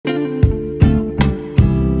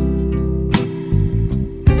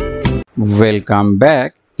Welcome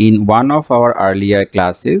back. In one of our earlier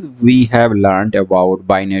classes, we have learned about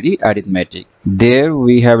binary arithmetic. There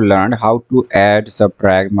we have learned how to add,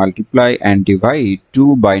 subtract, multiply and divide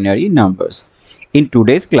two binary numbers. In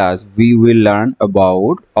today's class, we will learn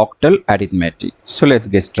about octal arithmetic. So let's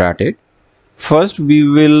get started. First, we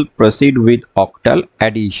will proceed with octal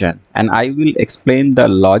addition and I will explain the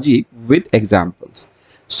logic with examples.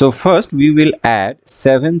 So first we will add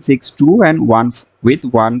 762 and 1 with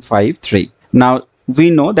 153. Now we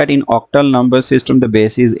know that in octal number system the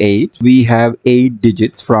base is 8. We have 8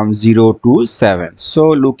 digits from 0 to 7. So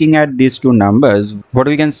looking at these two numbers, what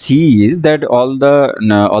we can see is that all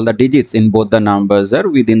the digits in both the numbers are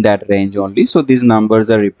within that range only. So these numbers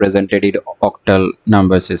are represented in octal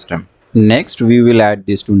number system. Next we will add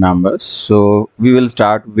these two numbers. So we will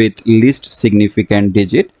start with least significant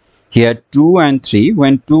digit. Here 2 and 3,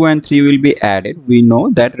 when 2 and 3 will be added, we know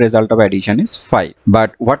that result of addition is 5.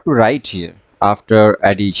 But what to write here after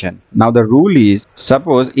addition? Now the rule is,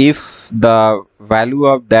 suppose if the value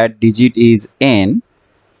of that digit is n,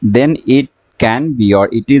 then it can be or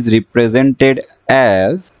it is represented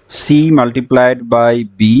as C multiplied by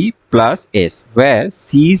B plus S, where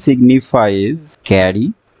C signifies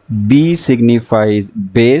carry, B signifies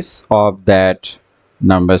base of that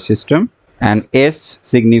number system, and S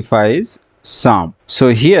signifies sum. So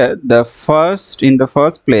here in the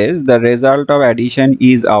first place the result of addition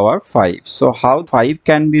is our 5. So how 5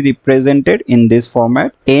 can be represented in this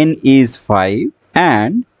format? N is 5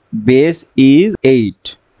 and base is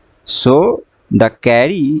 8. So the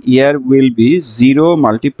carry here will be 0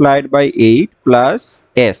 multiplied by 8 plus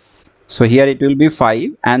S. So here it will be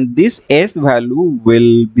 5 and this S value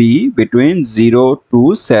will be between 0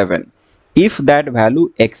 to 7. If that value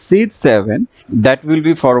exceeds 7, that will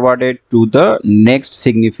be forwarded to the next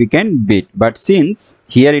significant bit. But since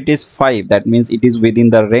here it is 5, that means it is within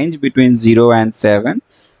the range between 0 and 7.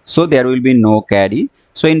 So there will be no carry.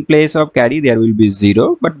 So in place of carry there will be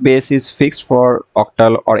 0, but base is fixed for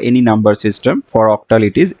octal or any number system. For octal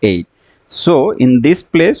it is 8. So in this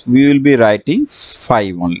place we will be writing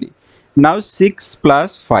 5 only. Now 6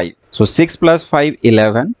 plus 5. So 6 plus 5,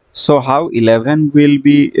 11. So how 11 will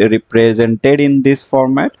be represented in this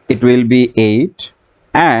format? It will be 8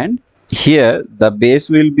 and here the base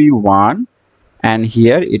will be 1 and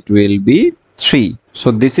here it will be 3.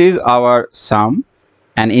 So this is our sum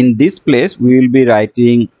and in this place we will be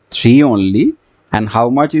writing 3 only. And how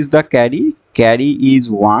much is the carry? Carry is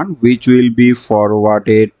 1, which will be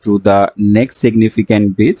forwarded to the next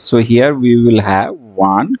significant bit. So here we will have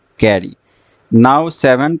 1 carry. Now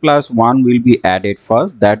 7 plus 1 will be added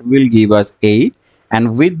first, that will give us 8,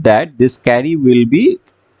 and with that this carry will be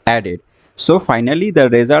added. So finally the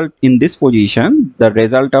result in this position, the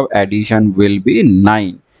result of addition will be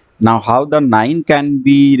 9. Now how the 9 can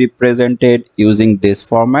be represented using this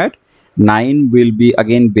format? 9 will be,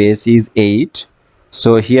 again base is 8.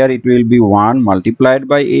 So here it will be 1 multiplied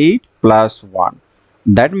by 8 plus 1.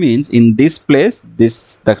 That means in this place the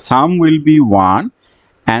sum will be 1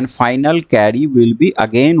 and final carry will be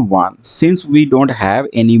again 1. Since we don't have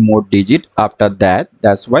any more digit after that,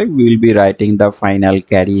 that's why we will be writing the final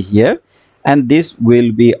carry here, and this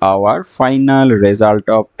will be our final result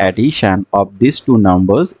of addition of these two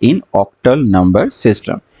numbers in octal number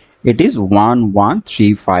system. It is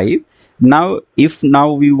 1135. Now if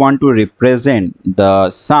we want to represent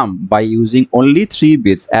the sum by using only 3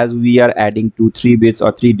 bits, as we are adding to 3 bits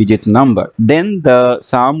or 3 digits number, then the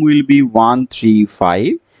sum will be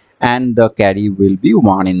 135 and the carry will be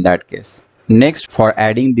 1 in that case. Next, for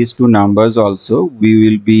adding these two numbers also we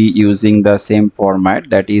will be using the same format,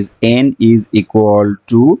 that is n is equal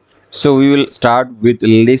to, so we will start with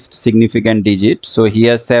least significant digit. So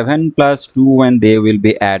here 7 plus 2, when they will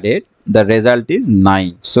be added, the result is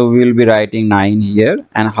 9. So we will be writing 9 here.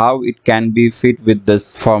 And how it can be fit with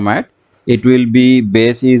this format? It will be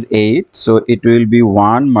base is 8, so it will be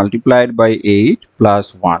 1 multiplied by 8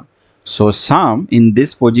 plus 1. So sum in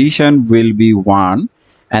this position will be 1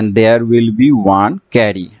 and there will be 1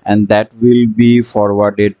 carry, and that will be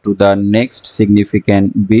forwarded to the next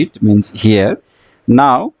significant bit, means here.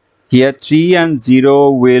 Now here 3 and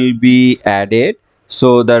 0 will be added,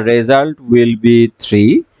 so the result will be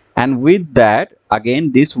 3, and with that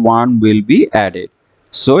again this 1 will be added,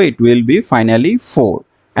 so it will be finally 4.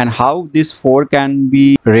 And how this 4 can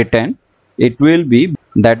be written? It will be,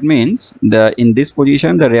 that means in this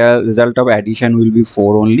position the result of addition will be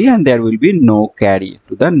 4 only and there will be no carry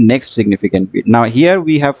to the next significant bit. Now here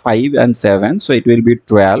we have 5 and 7, so it will be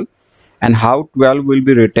 12. And how 12 will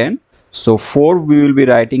be written? So 4 we will be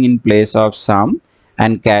writing in place of sum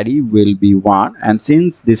and carry will be 1. And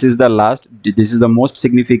since this is the most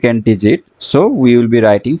significant digit, so we will be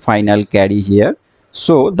writing final carry here.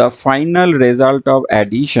 So the final result of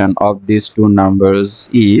addition of these two numbers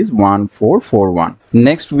is 1441.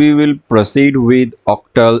 Next we will proceed with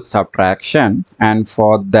octal subtraction, and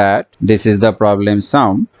for that this is the problem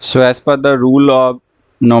sum. So as per the rule of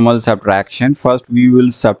normal subtraction, first we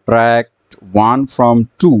will subtract 1 from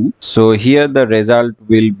 2. So here the result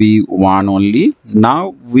will be 1 only.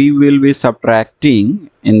 Now we will be subtracting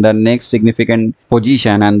in the next significant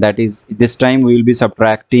position, and that is this time we will be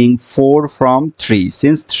subtracting 4 from 3.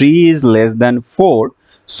 Since 3 is less than 4,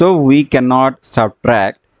 so we cannot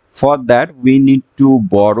subtract. For that we need to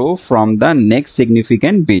borrow from the next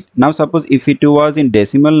significant bit. Now suppose if it was in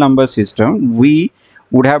decimal number system, we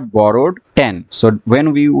would have borrowed 10. So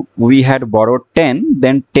when we had borrowed 10,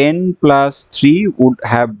 then 10 plus 3 would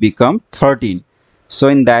have become 13. So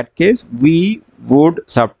in that case we would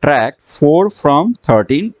subtract 4 from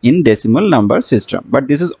 13 in decimal number system, but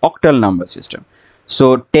this is octal number system.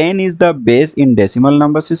 So 10 is the base in decimal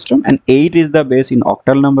number system and 8 is the base in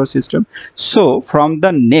octal number system. So from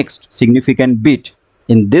the next significant bit,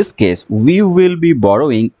 in this case we will be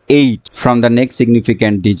borrowing 8 from the next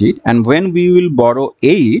significant digit. And when we will borrow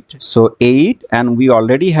 8, so 8 and we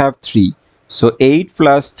already have 3, so 8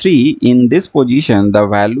 plus 3, in this position the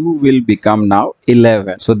value will become now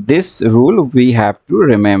 11. So this rule we have to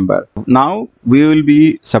remember. Now we will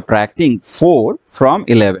be subtracting 4 from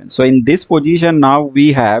 11. So in this position now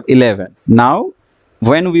we have 11. Now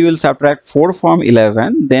when we will subtract 4 from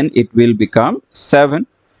 11, then it will become 7.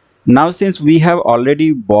 Now since we have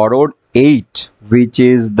already borrowed 8, which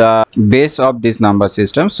is the base of this number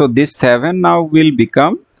system, so this 7 now will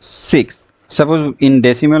become 6. Suppose in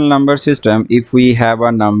decimal number system, if we have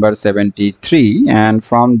a number 73 and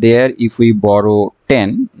from there if we borrow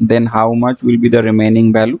 10, then how much will be the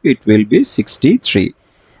remaining value? It will be 63.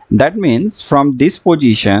 That means from this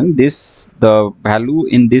position, the value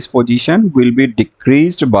in this position will be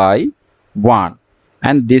decreased by 1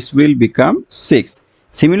 and this will become 6.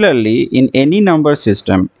 Similarly, in any number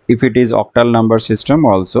system, if it is octal number system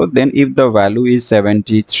also, then if the value is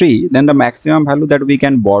 73, then the maximum value that we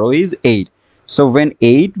can borrow is 8. So when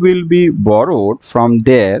 8 will be borrowed from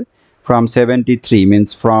there, from 73,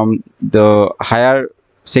 means from the higher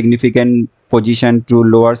significant position to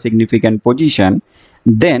lower significant position,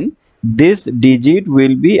 then this digit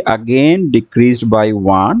will be again decreased by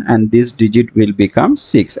 1 and this digit will become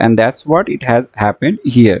 6. And that's what it has happened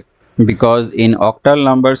here. Because in octal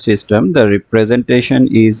number system the representation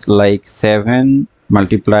is like 7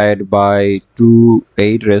 multiplied by 2,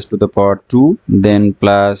 8 raised to the power 2, then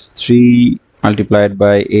plus 3 multiplied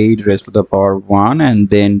by 8 raised to the power 1, and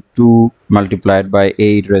then 2 multiplied by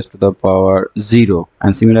 8 raised to the power 0.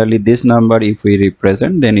 And similarly this number if we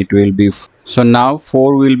represent, then it will be so now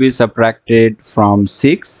 4 will be subtracted from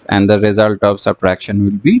 6 and the result of subtraction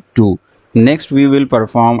will be 2. Next we will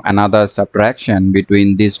perform another subtraction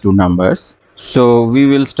between these two numbers. So we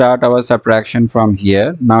will start our subtraction from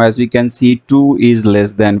here. Now as we can see 2 is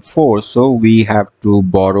less than 4, so we have to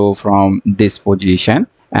borrow from this position,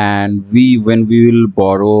 and when we will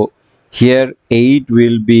borrow here 8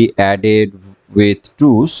 will be added with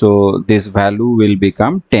 2, so this value will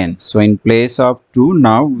become 10. So in place of 2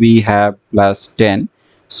 now we have plus 10,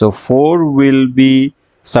 so 4 will be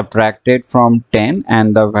subtracted from 10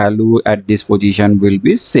 and the value at this position will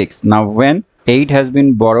be 6. Now when 8 has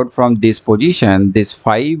been borrowed from this position, this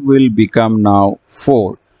 5 will become now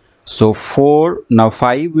 4. So 4, now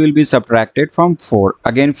 5 will be subtracted from 4.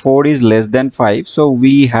 Again 4 is less than 5, so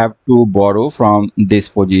we have to borrow from this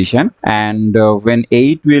position. And when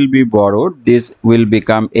 8 will be borrowed, this will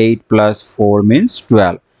become 8 plus 4 means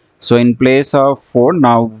 12. So in place of 4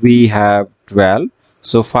 now we have 12.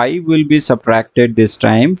 So 5 will be subtracted this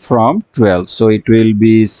time from 12, so it will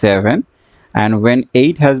be 7. And when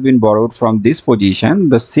 8 has been borrowed from this position,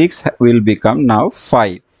 the 6 will become now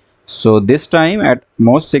 5. So this time at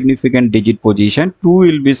most significant digit position 2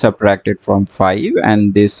 will be subtracted from 5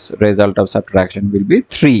 and this result of subtraction will be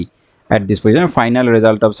 3. At this position final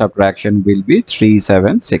result of subtraction will be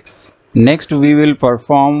 376. Next we will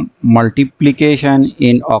perform multiplication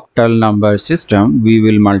in octal number system. We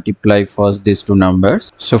will multiply first these two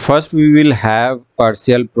numbers. So first we will have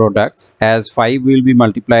partial products, as 5 will be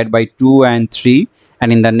multiplied by 2 and 3,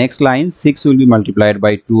 and in the next line 6 will be multiplied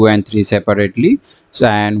by 2 and 3 separately. So,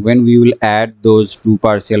 and when we will add those two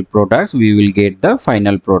partial products we will get the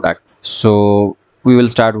final product. So we will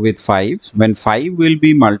start with 5. When 5 will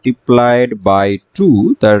be multiplied by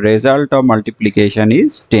 2, the result of multiplication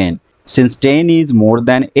is 10. Since 10 is more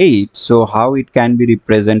than 8, so how it can be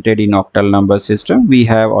represented in octal number system? We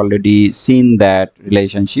have already seen that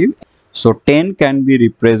relationship. So 10 can be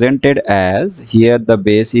represented as, here the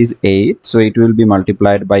base is 8, so it will be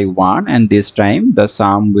multiplied by 1, and this time the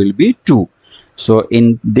sum will be 2. So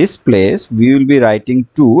in this place we will be writing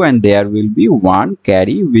 2, and there will be 1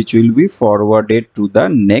 carry which will be forwarded to the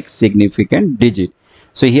next significant digit.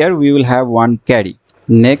 So here we will have 1 carry.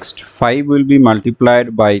 Next 5 will be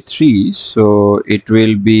multiplied by 3, so it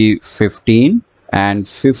will be 15, and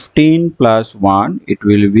 15 plus 1, it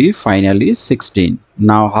will be finally 16.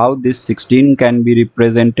 Now how this 16 can be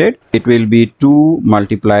represented? It will be 2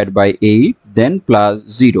 multiplied by 8 then plus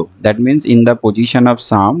 0. That means in the position of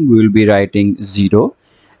sum we will be writing 0,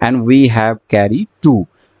 and we have carry 2.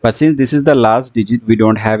 But since this is the last digit, we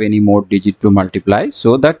don't have any more digit to multiply,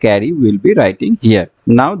 so the carry will be writing here.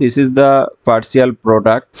 Now this is the partial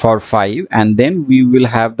product for 5, and then we will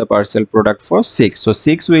have the partial product for 6. So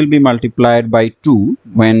 6 will be multiplied by 2.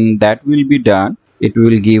 When that will be done, it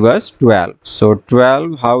will give us 12. So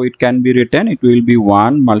 12, how it can be written? It will be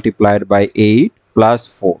 1 multiplied by 8 plus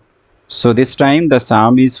 4. So this time the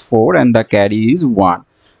sum is 4 and the carry is 1.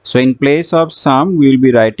 So in place of sum, we will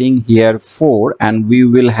be writing here 4, and we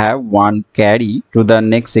will have 1 carry to the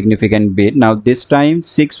next significant bit. Now this time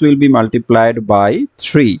 6 will be multiplied by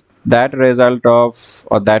 3. That result of,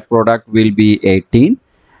 or that product will be 18,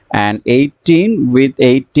 and 18, with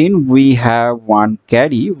 18 we have 1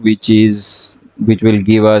 carry which will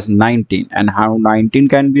give us 19. And how 19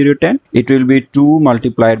 can be written? It will be 2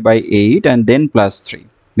 multiplied by 8 and then plus 3.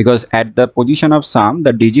 Because at the position of sum,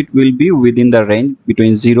 the digit will be within the range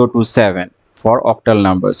between 0 to 7 for octal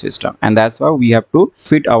number system, and that's why we have to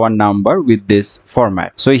fit our number with this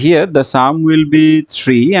format. So here the sum will be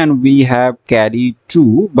 3 and we have carry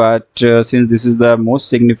 2, but since this is the most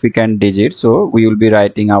significant digit, so we will be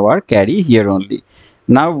writing our carry here only.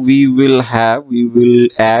 Now we will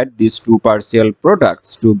add these two partial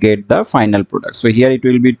products to get the final product. So here it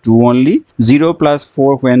will be 2 only. 0 plus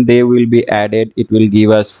 4, when they will be added, it will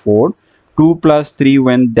give us 4. 2 plus 3,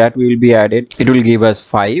 when that will be added, it will give us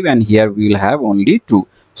 5, and here we will have only 2.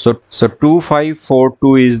 So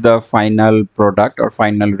 2542 is the final product or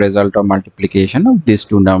final result of multiplication of these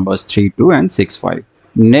two numbers, 32 and 65.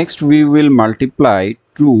 Next we will multiply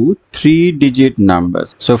two 3-digit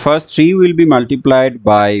numbers. So first 3 will be multiplied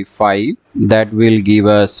by 5, that will give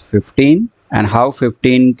us 15. And how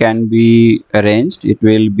 15 can be arranged? It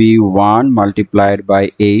will be 1 multiplied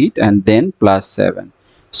by 8 and then plus 7.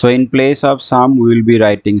 So in place of sum we will be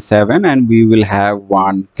writing 7, and we will have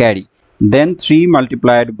 1 carry. Then 3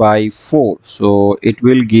 multiplied by 4, so it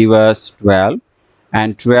will give us 12.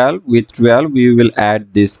 And 12, with 12 we will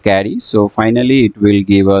add this carry, so finally it will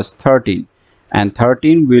give us 13. And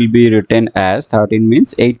 13 will be written as, 13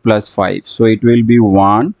 means 8 plus 5, so it will be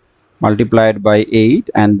 1 multiplied by 8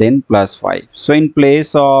 and then plus 5. So in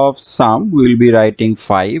place of sum we will be writing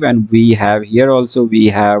 5, and we have here also we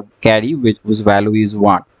have carry whose value is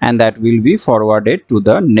 1, and that will be forwarded to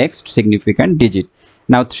the next significant digit.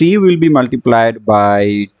 Now 3 will be multiplied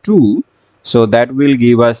by 2, so that will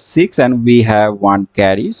give us 6, and we have 1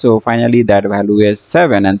 carry. So finally that value is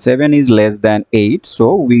 7, and 7 is less than 8,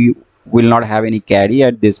 so we will not have any carry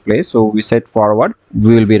at this place. So we set forward,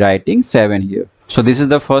 we will be writing 7 here. So this is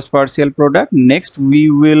the first partial product. Next we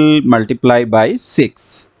will multiply by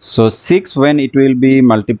 6. So 6, when it will be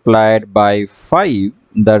multiplied by 5,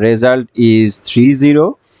 the result is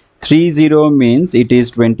 30. 30 means it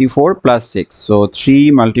is 24 plus 6. So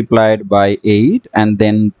 3 multiplied by 8 and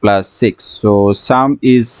then plus 6. So sum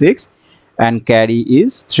is 6 and carry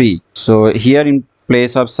is 3. So here in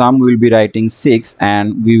place of sum we will be writing 6,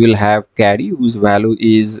 and we will have carry whose value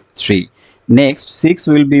is 3. Next 6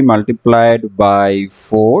 will be multiplied by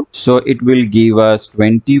 4, so it will give us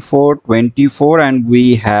 24, and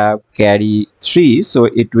we have carry 3, so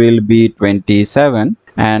it will be 27.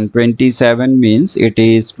 And 27 means it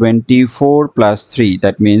is 24 plus 3,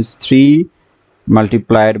 that means 3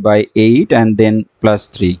 multiplied by 8 and then plus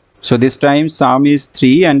 3. So this time sum is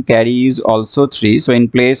 3 and carry is also 3. So in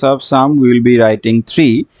place of sum we will be writing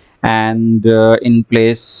 3, and in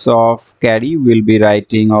place of carry we will be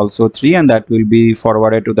writing also 3, and that will be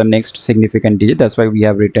forwarded to the next significant digit. That's why we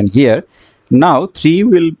have written here. Now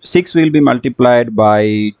 6 will be multiplied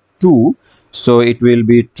by 2, so it will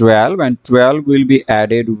be 12, and 12 will be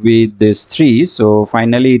added with this 3, so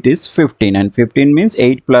finally it is 15, and 15 means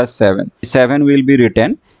 8 plus 7. 7 will be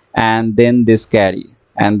written and then this carry,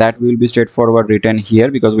 and that will be straightforward written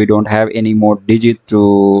here because we don't have any more digit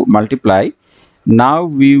to multiply. Now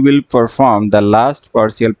we will perform the last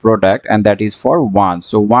partial product, and that is for 1.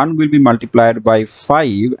 So 1 will be multiplied by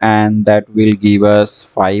 5, and that will give us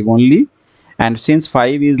 5 only. And since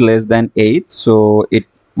 5 is less than 8, so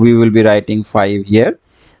we will be writing 5 here.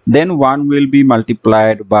 Then 1 will be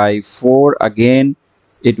multiplied by 4, again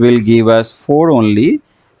it will give us 4 only.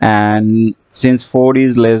 And since 4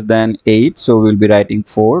 is less than 8, so we'll be writing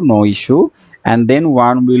 4, no issue. And then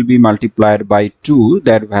 1 will be multiplied by 2,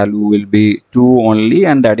 that value will be 2 only,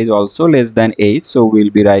 and that is also less than 8, so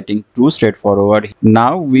we'll be writing 2 straightforward.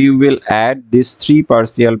 Now we will add these 3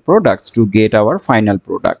 partial products to get our final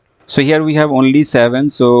product. So here we have only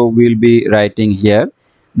 7, so we'll be writing here.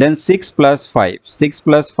 Then 6 plus 5, 6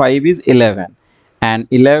 plus 5 is 11. And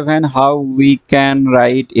 11, how we can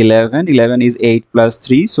write 11? 11 is 8 plus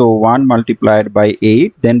 3, so 1 multiplied by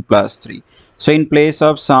 8, then plus 3. So in place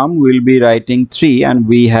of sum, we'll be writing 3, and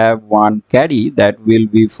we have one carry that will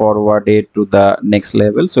be forwarded to the next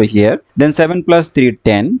level. So here, then 7 plus 3,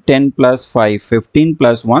 10, 10 plus 5, 15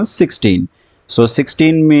 plus 1, 16. So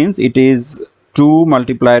 16 means it is 2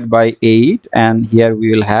 multiplied by 8, and here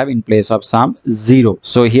we will have in place of sum 0.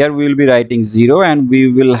 So here we will be writing 0, and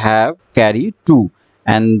we will have carry 2,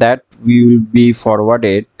 and that we will be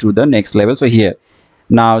forwarded to the next level. So here,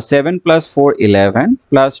 now 7 plus 4, 11,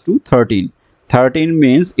 plus 2, 13. 13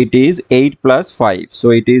 means it is 8 plus 5.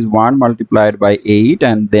 So it is 1 multiplied by 8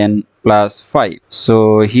 and then plus 5.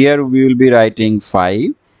 So here we will be writing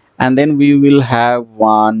 5, and then we will have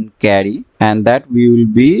one carry, and that we will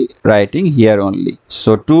be writing here only.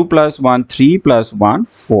 So 2 plus 1, 3 plus 1,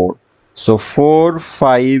 4. So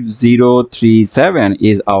 45037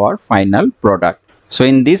 is our final product. So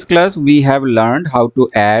in this class, we have learned how to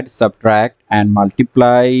add, subtract and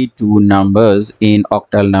multiply two numbers in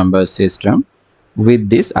octal number system. With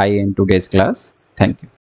this, I end today's class. Thank you.